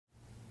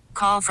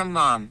Call from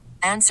mom.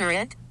 Answer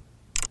it.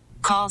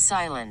 Call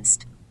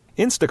silenced.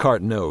 Instacart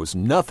knows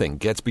nothing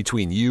gets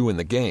between you and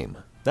the game.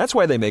 That's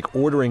why they make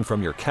ordering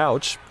from your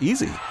couch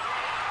easy.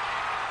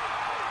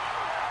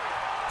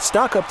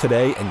 Stock up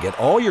today and get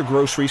all your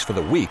groceries for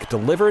the week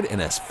delivered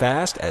in as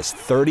fast as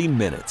 30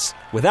 minutes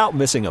without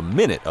missing a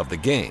minute of the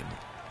game.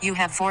 You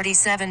have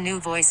 47 new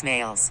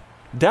voicemails.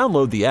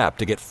 Download the app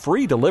to get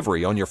free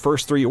delivery on your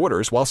first 3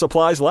 orders while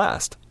supplies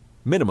last.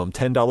 Minimum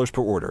 $10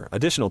 per order.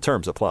 Additional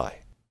terms apply.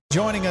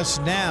 Joining us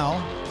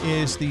now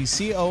is the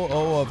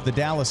COO of the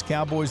Dallas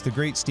Cowboys, the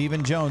great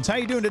Stephen Jones. How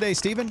you doing today,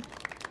 Stephen?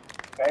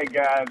 Hey,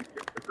 guys.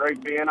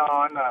 Great being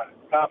on.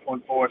 Tough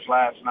one for us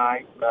last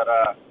night, but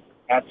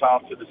hats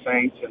off to the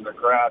Saints and the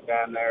crowd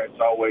down there. It's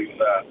always,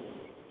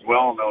 we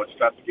all know it's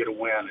tough to get a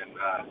win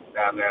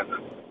down there in the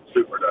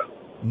Superdome.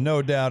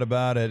 No doubt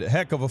about it.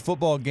 Heck of a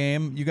football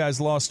game. You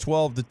guys lost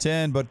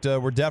 12-10, but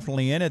we're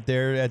definitely in it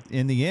there.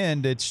 In the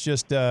end, it's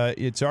just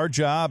it's our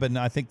job, and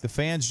I think the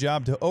fans'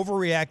 job to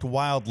overreact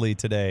wildly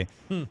today.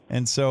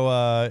 And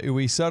so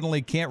we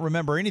suddenly can't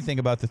remember anything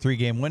about the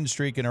 3-game win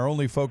streak and are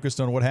only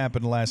focused on what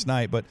happened last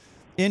night. But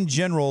in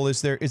general,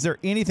 is there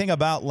anything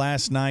about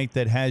last night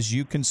that has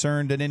you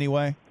concerned in any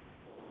way?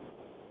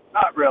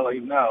 Not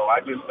really, no. I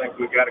just think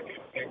we've got to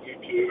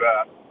continue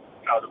to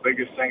the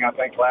biggest thing I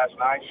think last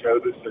night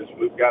showed us is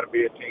we've got to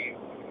be a team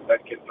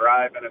that can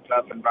thrive in a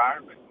tough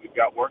environment. We've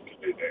got work to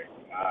do there.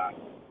 I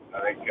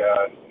think,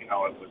 it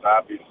was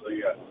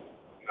obviously, it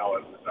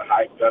was a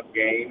hyped-up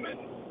game,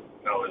 and,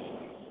 as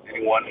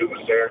anyone who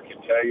was there can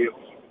tell you, it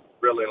was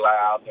really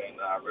loud and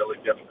really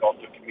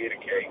difficult to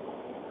communicate.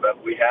 But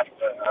we have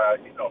to,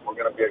 if we're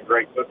going to be a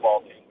great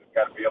football team, we've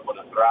got to be able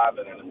to thrive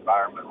in an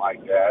environment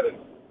like that, and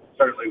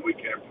certainly we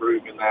can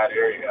improve in that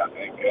area. I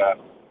think,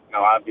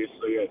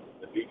 obviously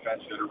the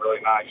defense did a really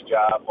nice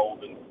job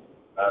holding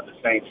the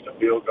Saints to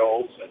field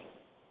goals, and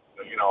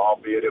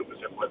albeit it was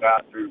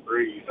without Drew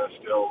Brees, I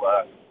still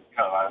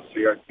I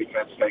see our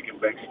defense taking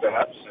big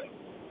steps, and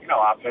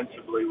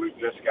offensively we've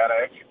just got to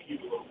execute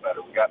a little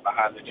better. We got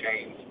behind the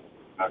chains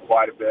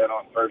quite a bit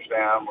on first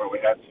down where we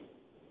had some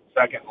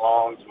second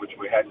longs, which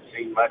we hadn't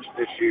seen much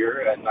this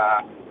year, and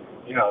that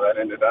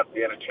ended up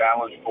being a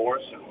challenge for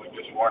us, and we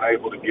just weren't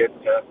able to get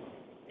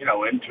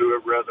into a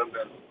rhythm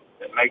and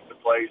make the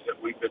plays that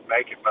we've been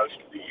making most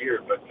of the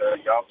year. But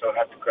you also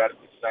have to credit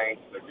the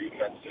Saints. Their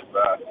defensive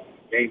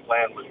game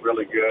plan was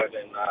really good,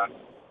 and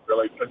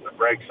really putting the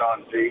brakes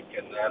on Zeke,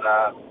 and then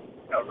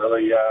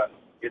really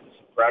getting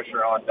some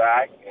pressure on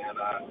Dak. And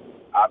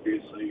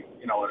obviously,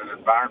 in an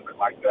environment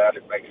like that,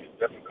 it makes it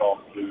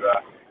difficult to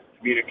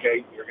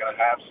communicate. You're going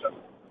to have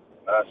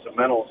some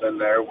mentals in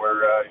there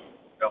where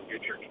you don't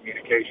get your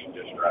communication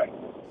just right.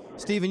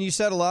 Stephen, you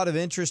said a lot of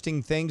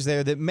interesting things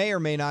there that may or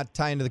may not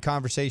tie into the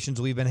conversations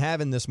we've been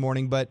having this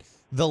morning, but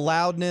the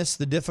loudness,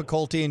 the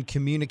difficulty in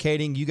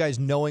communicating, you guys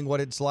knowing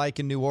what it's like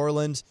in New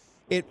Orleans,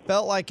 it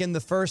felt like in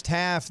the first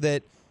half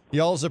that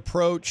y'all's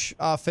approach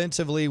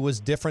offensively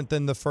was different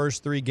than the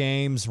first 3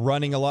 games,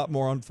 running a lot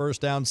more on first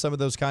down, some of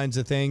those kinds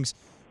of things.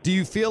 Do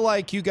you feel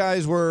like you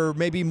guys were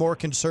maybe more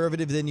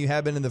conservative than you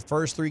have been in the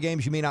first 3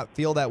 games? You may not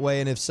feel that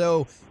way, and if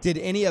so, did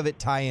any of it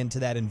tie into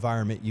that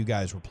environment you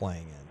guys were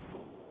playing in?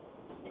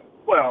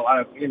 Well,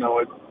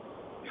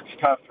 it's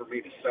tough for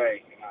me to say,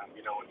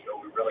 until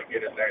we really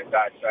get in there and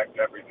dissect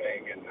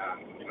everything and,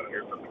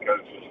 hear from the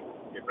coaches,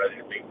 get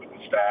ready to meet with the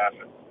staff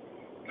and,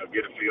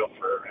 get a feel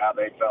for how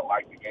they felt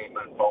like the game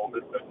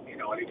unfolded. But,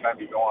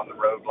 anytime you go on the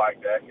road like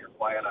that and you're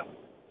playing a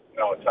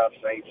tough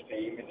Saints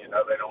team and,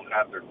 they don't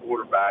have their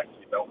quarterback,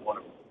 you don't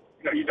want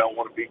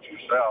to beat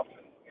yourself.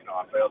 And,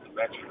 I failed to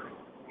mention,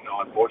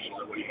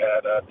 unfortunately we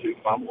had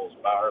 2 fumbles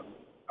by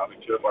probably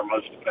 2 of our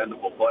most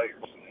dependable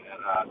players.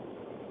 And,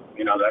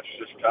 that's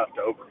just tough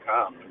to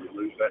overcome. When you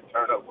lose that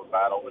turnover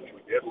battle, which we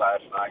did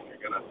last night,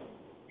 you're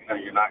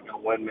not going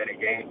to win many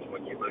games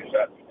when you lose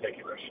that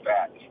particular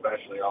stat,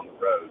 especially on the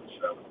road.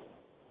 So,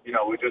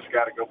 we just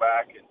got to go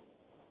back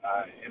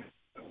and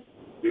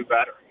do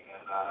better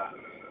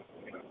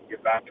and,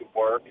 get back to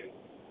work. And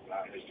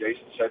as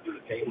Jason said to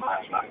the team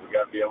last night, we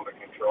got to be able to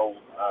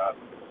control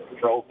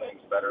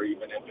things better,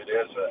 even if it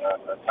is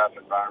a tough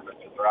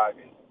environment to thrive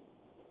in.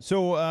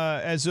 So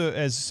as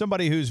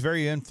somebody who's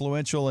very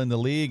influential in the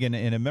league and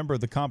a member of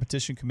the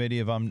competition committee,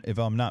 if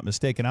I'm not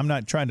mistaken, I'm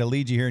not trying to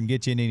lead you here and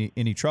get you in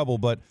any trouble,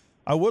 but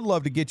I would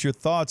love to get your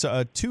thoughts.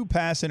 2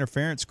 pass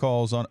interference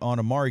calls on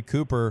Amari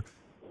Cooper,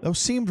 those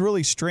seemed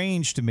really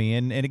strange to me.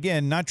 And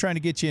again, not trying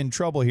to get you in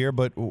trouble here,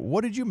 but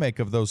what did you make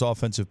of those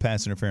offensive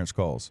pass interference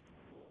calls?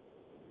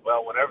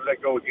 Well, whenever they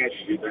go against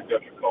you, they're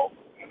difficult.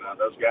 And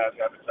those guys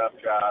have a tough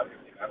job.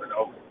 You never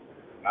know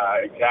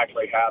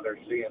exactly how they're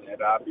seeing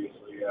it.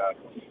 Obviously,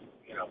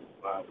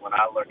 when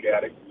I look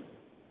at it, you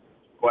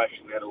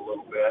question it a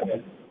little bit,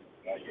 and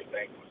you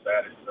think, was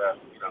that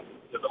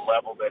to the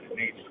level that it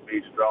needs to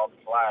be to draw the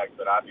flag?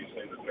 But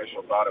obviously, the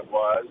official thought it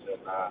was,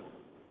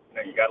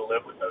 and you got to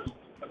live with those.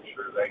 I'm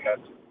sure they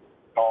had some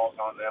calls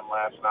on them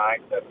last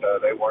night that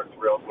they weren't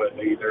thrilled with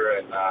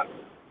either, and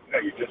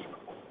you just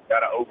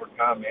got to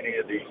overcome any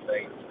of these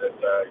things that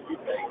you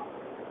think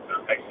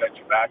may set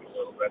you back a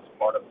little bit. It's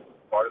part of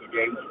the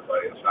game we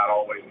play. It's not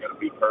always going to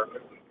be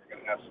perfect. You're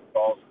going to have some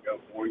calls that go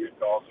for you,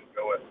 calls that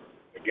go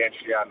against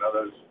you. I know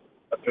those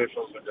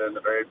officials are doing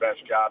the very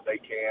best job they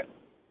can,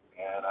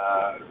 and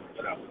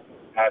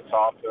hats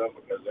off to them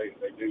because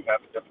they do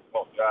have a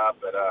difficult job.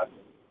 But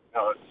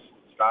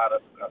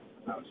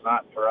it's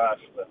not for us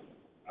to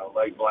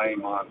lay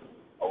blame on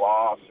a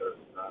loss or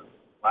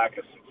lack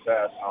of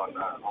success on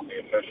the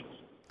officials.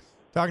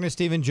 Talking to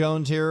Stephen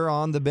Jones here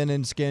on the Ben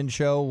and Skin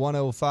Show,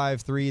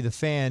 105.3 The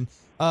Fan.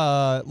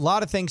 A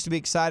lot of things to be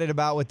excited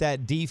about with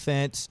that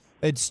defense.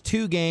 It's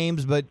 2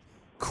 games, but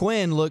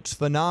Quinn looks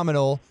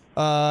phenomenal.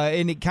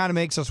 And it kind of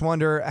makes us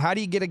wonder, how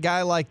do you get a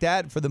guy like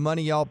that for the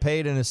money y'all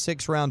paid in a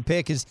 6th-round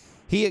pick? Is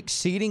he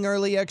exceeding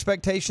early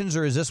expectations,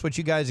 or is this what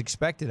you guys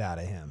expected out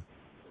of him?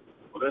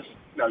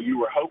 Well, you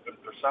were hoping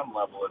for some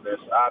level of this,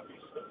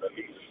 obviously, but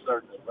he's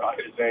certainly brought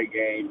his A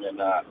game,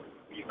 and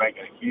he's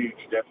making a huge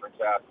difference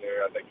out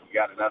there. I think he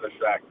got another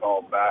sack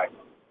called back,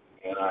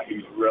 and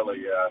he's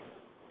really,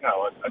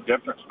 a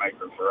difference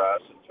maker for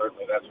us, and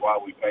certainly that's why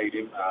we paid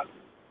him.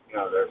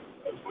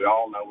 As we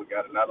all know, we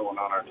got another one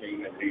on our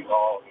team in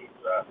D-Law,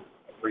 who's a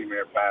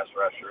premier pass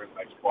rusher and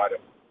makes quite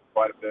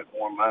a bit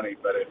more money.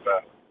 But if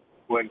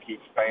Quinn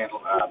keeps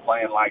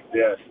playing like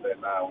this,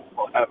 then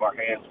we'll have our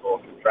hands full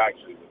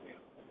contractually with him.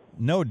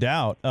 No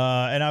doubt.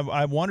 And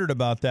I wondered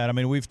about that. I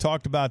mean, we've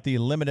talked about the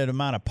limited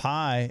amount of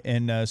pie,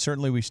 and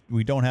certainly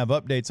we don't have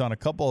updates on a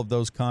couple of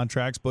those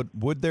contracts, but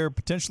would there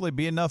potentially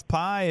be enough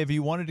pie if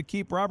you wanted to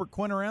keep Robert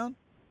Quinn around?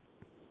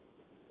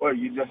 Well,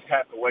 you just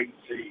have to wait and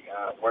see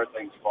where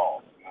things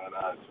fall. And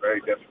it's very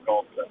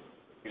difficult to,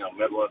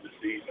 middle of the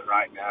season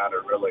right now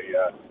to really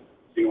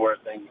see where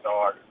things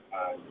are.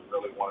 You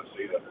really want to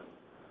see the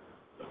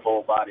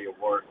full body of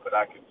work. But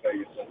I can tell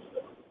you since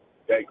the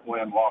day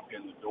Quinn walked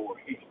in the door,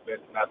 he's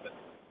been nothing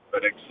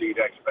but exceed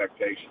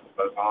expectations,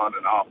 both on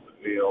and off the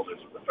field.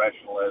 His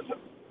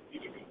professionalism,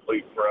 he's a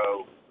complete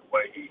pro. The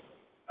way he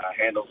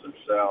handles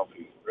himself,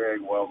 he's very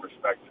well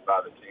respected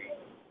by the team.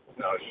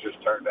 It's just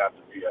turned out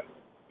to be a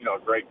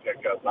great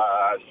pickup by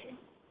us. And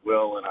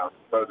Will and our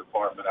pro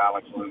department,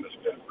 Alex Loomis,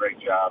 did a great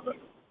job of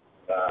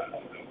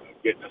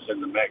getting us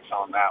in the mix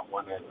on that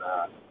one. And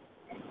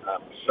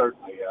I'm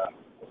certainly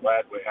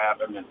glad we have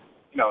him. And,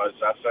 as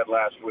I said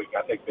last week,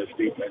 I think this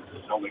defense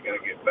is only going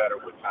to get better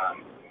with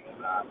time.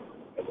 And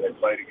as they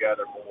play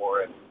together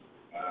more and,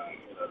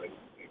 they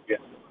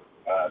get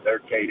their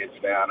cadence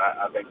down,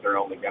 I think they're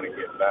only going to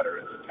get better.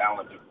 It's a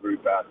talented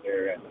group out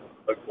there, and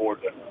look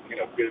forward to,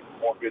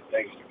 more good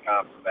things to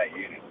come from that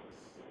unit.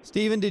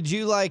 Steven, did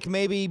you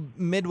maybe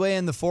midway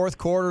in the 4th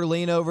quarter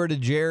lean over to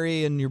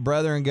Jerry and your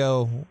brother and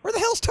go, where the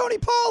hell's Tony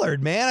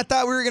Pollard, man? I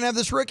thought we were going to have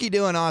this rookie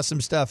doing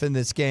awesome stuff in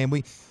this game.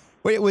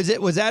 Was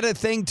that a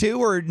thing too,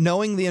 or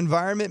knowing the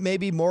environment,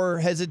 maybe more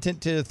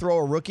hesitant to throw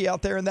a rookie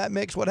out there in that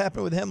mix? What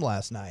happened with him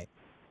last night?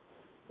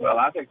 Well,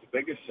 I think the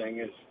biggest thing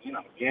is,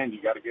 again, you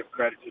got to give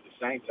credit to the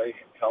Saints. They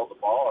held the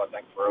ball, I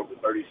think, for over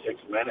 36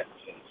 minutes,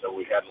 and so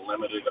we had a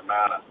limited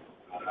amount of.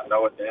 I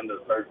know at the end of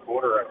the 3rd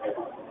quarter, I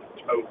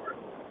came over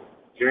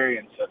Jerry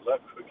and said,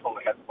 look, we've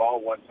only had the ball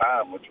one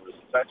time, which was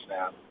a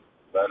touchdown.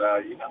 But,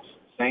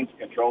 Saints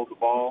controlled the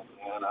ball,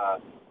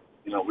 and,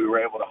 we were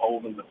able to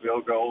hold them to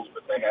field goals,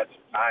 but they had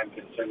some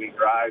time-consuming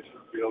drives for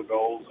field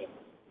goals. And,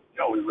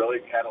 we really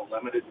had a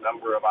limited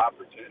number of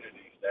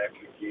opportunities to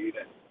execute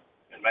and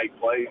make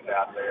plays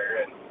out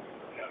there. And,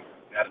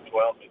 had a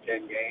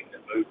 12-10 game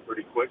that moved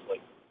pretty quickly.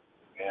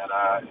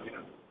 And,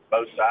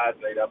 both sides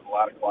ate up a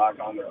lot of clock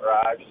on the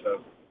drive.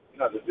 So,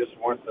 there just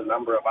weren't the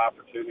number of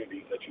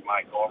opportunities that you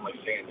might normally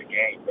see in the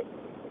game. But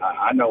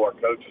I know our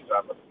coaches,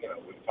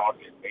 we've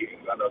talked in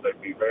meetings, I know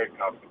they'd be very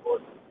comfortable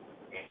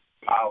in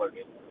Pollard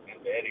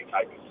into any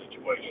type of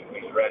situation.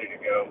 He's ready to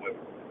go with,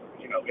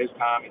 his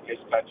time and his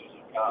touches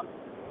have come.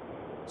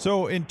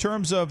 So in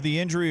terms of the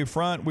injury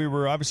front, we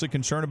were obviously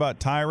concerned about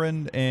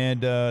Tyron, and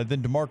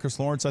then DeMarcus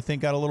Lawrence, I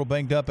think, got a little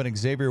banged up, and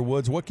Xavier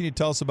Woods. What can you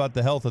tell us about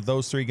the health of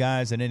those 3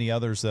 guys and any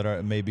others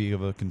that may be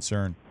of a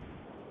concern?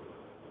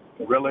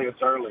 Really, it's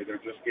early. They're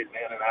just getting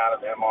in and out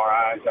of the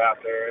MRIs out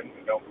there, and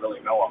we don't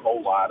really know a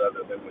whole lot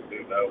other than we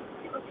do know.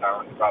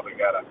 Tyron's probably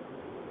got a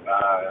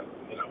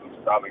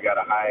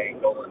high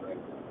ankle, and then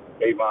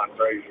Avon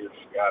Frazier's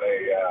got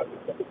a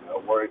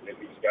worried that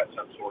he's got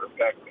some sort of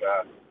pec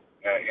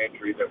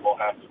injury that we'll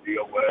have to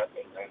deal with,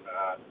 and then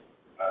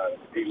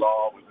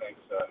D-Law, we think,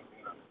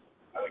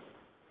 I think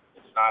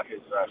it's not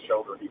his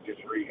shoulder he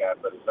just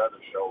rehabbed, but his other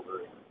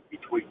shoulder he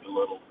tweaked a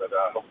little, but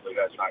hopefully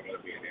that's not going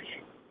to be an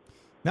issue.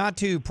 Not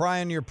to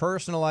pry on your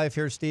personal life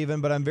here,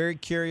 Stephen, but I'm very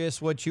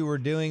curious what you were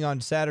doing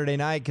on Saturday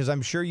night, because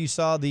I'm sure you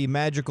saw the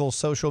magical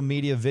social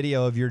media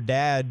video of your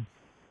dad,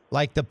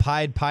 like the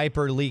Pied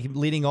Piper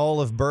leading all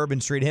of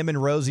Bourbon Street. Him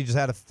and Rosie just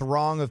had a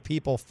throng of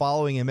people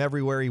following him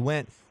everywhere he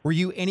went. Were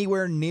you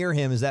anywhere near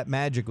him as that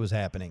magic was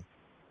happening?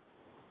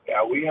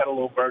 Yeah, we had a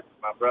little birthday.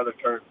 My brother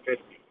turned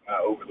 50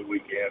 over the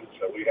weekend,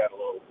 so we had a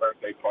little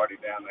birthday party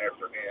down there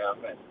for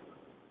him and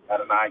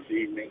had a nice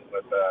evening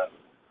with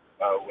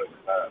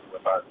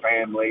our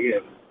family,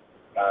 and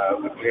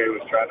when Jerry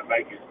was trying to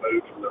make his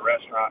move from the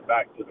restaurant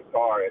back to the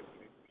car, it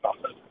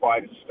caused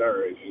quite a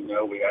stir. As you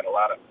know, we had a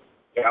lot of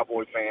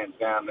Cowboy fans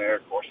down there,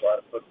 of course, a lot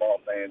of football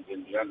fans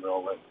in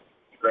general, and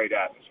it's a great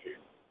atmosphere.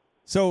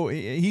 So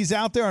he's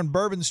out there on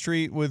Bourbon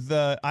Street with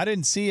I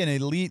didn't see an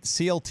elite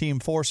SEAL team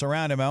force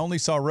around him. I only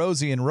saw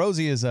Rosie, and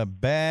Rosie is a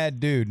bad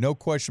dude, no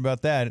question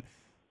about that.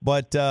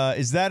 But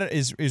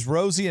is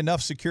Rosie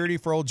enough security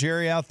for old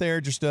Jerry out there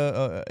just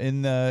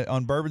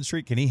on Bourbon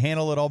Street? Can he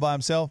handle it all by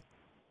himself?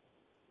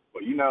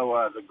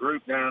 Well, the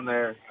group down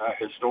there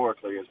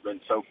historically has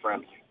been so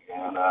friendly,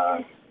 and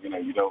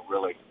you don't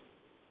really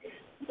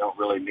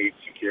need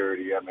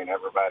security. I mean,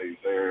 everybody's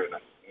there in a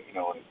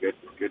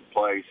good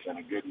place and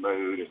a good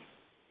mood,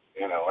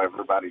 and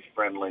everybody's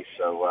friendly.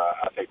 So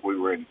I think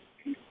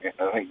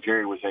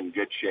Jerry was in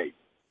good shape.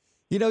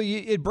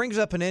 It brings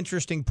up an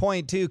interesting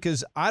point, too,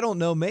 because I don't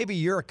know, maybe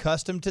you're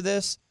accustomed to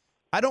this.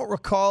 I don't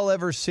recall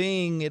ever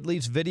seeing at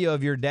least video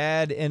of your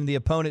dad in the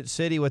opponent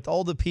city with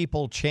all the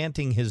people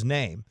chanting his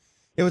name.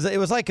 It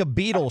was like a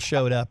Beatle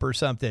showed up or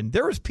something.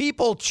 There was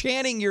people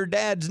chanting your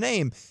dad's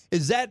name.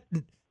 Is that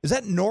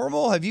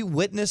normal? Have you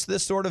witnessed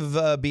this sort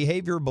of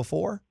behavior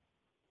before?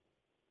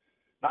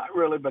 Not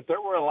really, but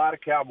there were a lot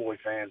of Cowboy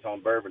fans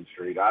on Bourbon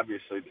Street.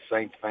 Obviously, the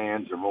Saints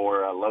fans are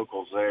more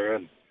locals there,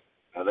 and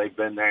they've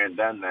been there and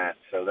done that.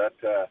 So that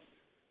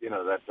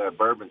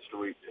Bourbon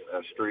Street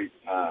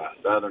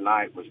the other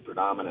night was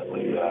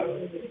predominantly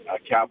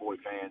Cowboy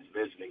fans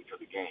visiting for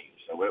the game.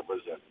 So it was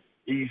an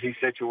easy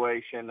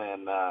situation,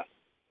 and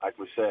like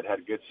we said, had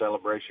a good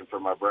celebration for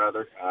my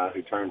brother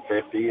who turned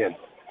 50, and it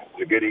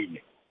was a good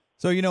evening.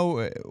 So,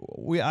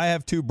 I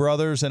have two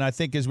brothers, and I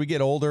think as we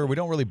get older, we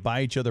don't really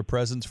buy each other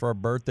presents for our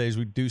birthdays.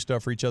 We do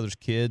stuff for each other's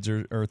kids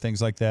or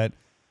things like that.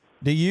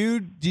 Do you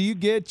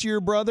get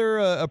your brother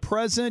a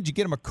present? Do you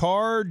get him a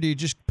card? Do you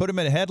just put him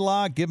in a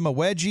headlock, give him a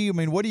wedgie? I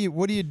mean, what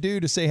do you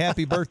do to say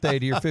happy birthday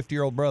to your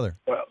 50-year-old brother?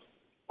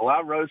 Well, I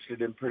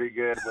roasted him pretty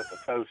good with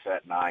a toast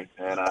that night,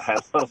 and I had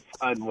a little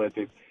fun with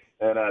him,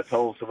 and I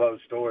told some of those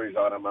stories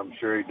on him I'm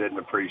sure he didn't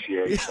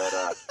appreciate.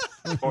 But,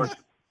 of course,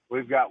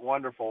 we've got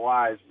wonderful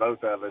wives,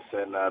 both of us,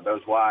 and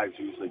those wives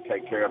usually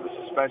take care of us,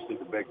 especially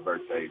the big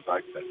birthdays,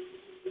 like the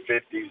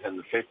 50s and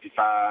the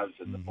 55s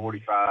and the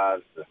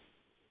 45s.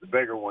 The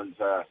bigger ones,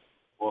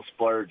 we'll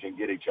splurge and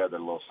get each other a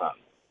little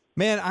something.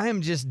 Man, I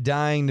am just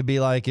dying to be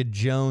like a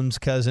Jones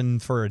cousin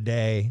for a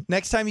day.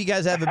 Next time you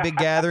guys have a big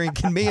gathering,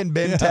 can me and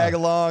Ben tag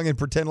along and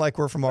pretend like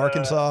we're from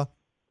Arkansas?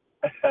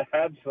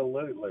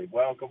 Absolutely.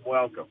 Welcome.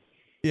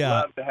 Yeah.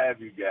 Love to have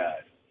you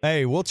guys.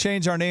 Hey, we'll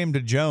change our name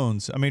to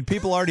Jones. I mean,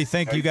 people already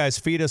think you guys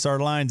feed us our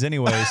lines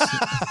anyways.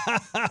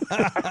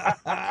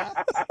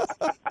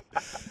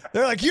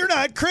 They're like, you're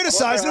not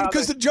criticizing them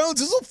because the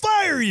Joneses will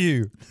fire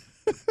you.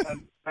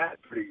 That's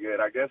pretty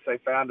good. I guess they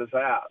found us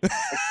out.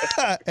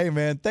 Hey,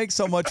 man, thanks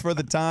so much for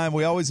the time.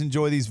 We always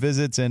enjoy these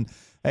visits. And,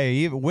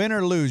 hey, win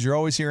or lose, you're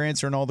always here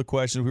answering all the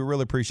questions. We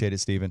really appreciate it,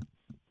 Stephen.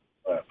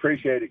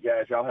 Appreciate it,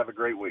 guys. Y'all have a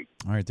great week.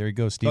 All right, there you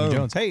go, Stephen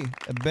Jones. Hey,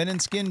 Ben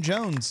and Skin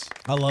Jones.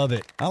 I love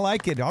it. I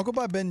like it. I'll go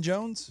by Ben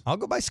Jones. I'll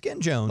go by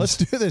Skin Jones. Let's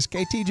do this.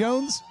 KT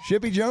Jones?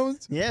 Shippy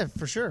Jones? Yeah,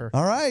 for sure.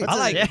 All right.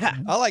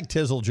 I like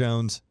Tizzle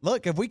Jones.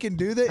 Look, if we can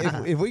do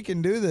that, if we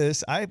can do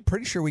this, I'm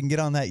pretty sure we can get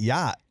on that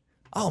yacht.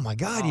 Oh, my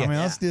God, yeah. I mean,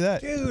 let's do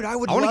that. Dude, I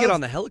want to get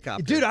on the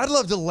helicopter. Dude, I'd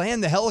love to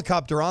land the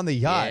helicopter on the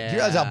yacht. Do you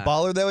realize how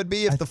baller that would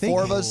be if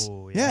four of us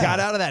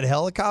got out of that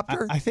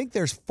helicopter? I think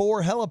there's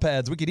 4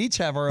 helipads. We could each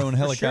have our own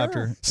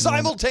helicopter. Sure.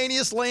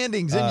 Simultaneous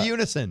landings in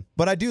unison.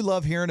 But I do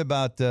love hearing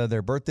about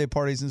their birthday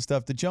parties and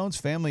stuff. The Jones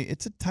family,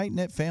 it's a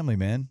tight-knit family,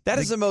 man. That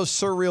is the most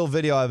surreal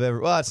video I've ever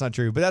 – well, that's not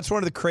true, but that's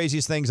one of the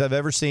craziest things I've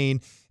ever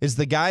seen is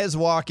the guy is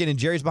walking and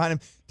Jerry's behind him.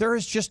 There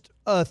is just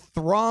a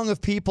throng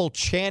of people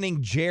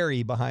chanting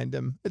Jerry behind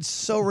him. It's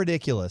so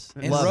ridiculous.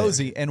 And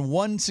Rosie and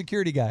one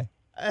security guy.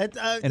 That's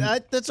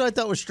what I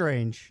thought was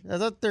strange. I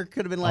thought there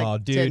could have been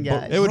like 10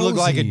 guys. It would look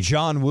like a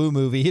John Woo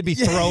movie. He'd be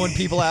throwing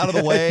people out of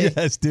the way.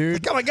 Yes, dude.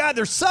 Like, oh, my God,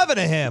 there's 7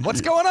 of him.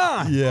 What's going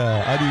on?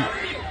 Yeah, I do.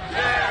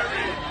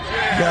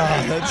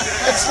 God,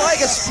 it's like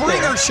a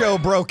Springer show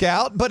broke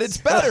out, but it's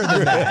better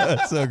than that.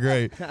 That's so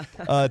great.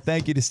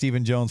 Thank you to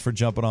Stephen Jones for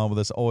jumping on with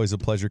us. Always a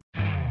pleasure.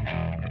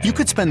 You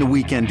could spend the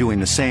weekend doing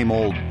the same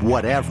old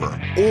whatever,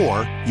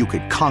 or you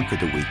could conquer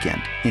the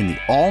weekend in the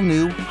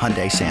all-new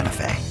Hyundai Santa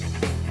Fe.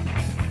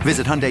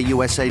 Visit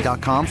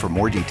HyundaiUSA.com for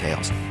more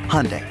details.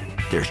 Hyundai,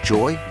 there's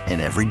joy in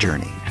every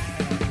journey.